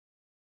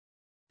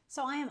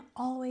So I am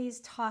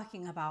always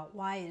talking about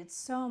why it's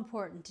so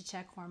important to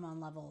check hormone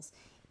levels,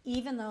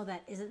 even though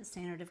that isn't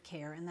standard of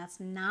care, and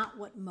that's not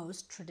what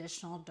most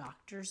traditional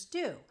doctors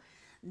do.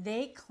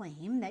 They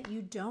claim that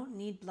you don't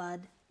need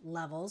blood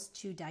levels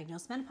to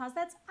diagnose menopause.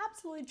 That's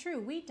absolutely true.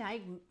 We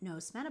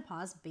diagnose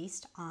menopause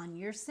based on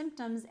your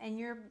symptoms and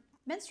your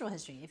menstrual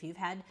history if you've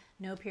had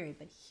no period.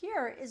 But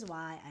here is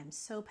why I'm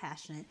so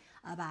passionate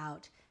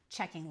about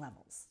checking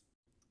levels.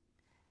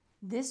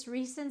 This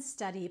recent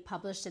study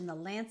published in the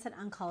Lancet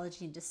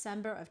Oncology in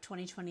December of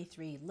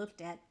 2023 looked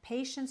at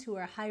patients who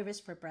are high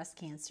risk for breast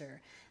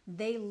cancer.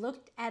 They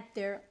looked at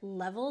their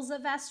levels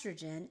of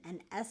estrogen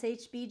and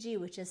SHBG,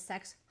 which is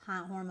sex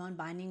hormone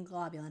binding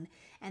globulin,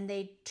 and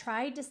they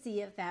tried to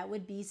see if that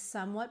would be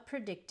somewhat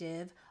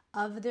predictive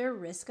of their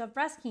risk of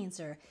breast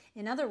cancer.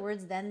 In other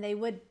words, then they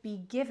would be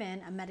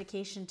given a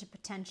medication to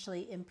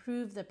potentially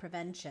improve the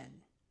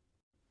prevention.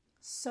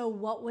 So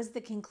what was the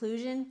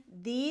conclusion?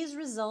 These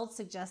results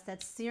suggest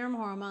that serum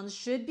hormones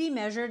should be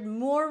measured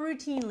more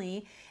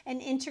routinely and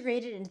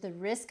integrated into the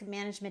risk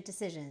management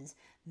decisions.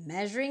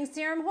 Measuring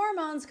serum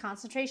hormones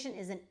concentration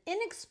is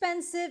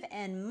inexpensive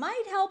and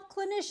might help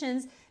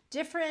clinicians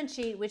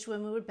differentiate which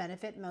women would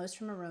benefit most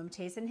from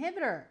aromatase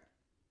inhibitor.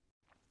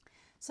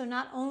 So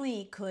not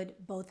only could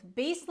both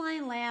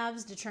baseline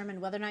labs determine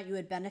whether or not you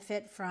would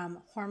benefit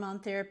from hormone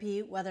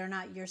therapy, whether or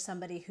not you're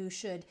somebody who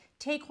should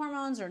take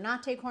hormones or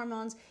not take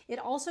hormones, it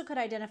also could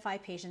identify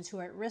patients who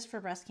are at risk for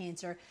breast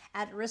cancer,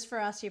 at risk for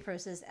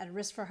osteoporosis, at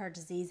risk for heart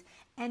disease,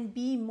 and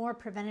be more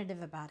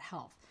preventative about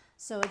health.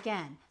 So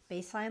again,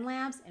 baseline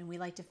labs, and we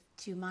like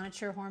to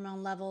monitor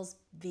hormone levels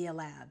via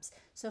labs.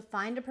 So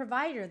find a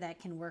provider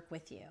that can work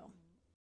with you.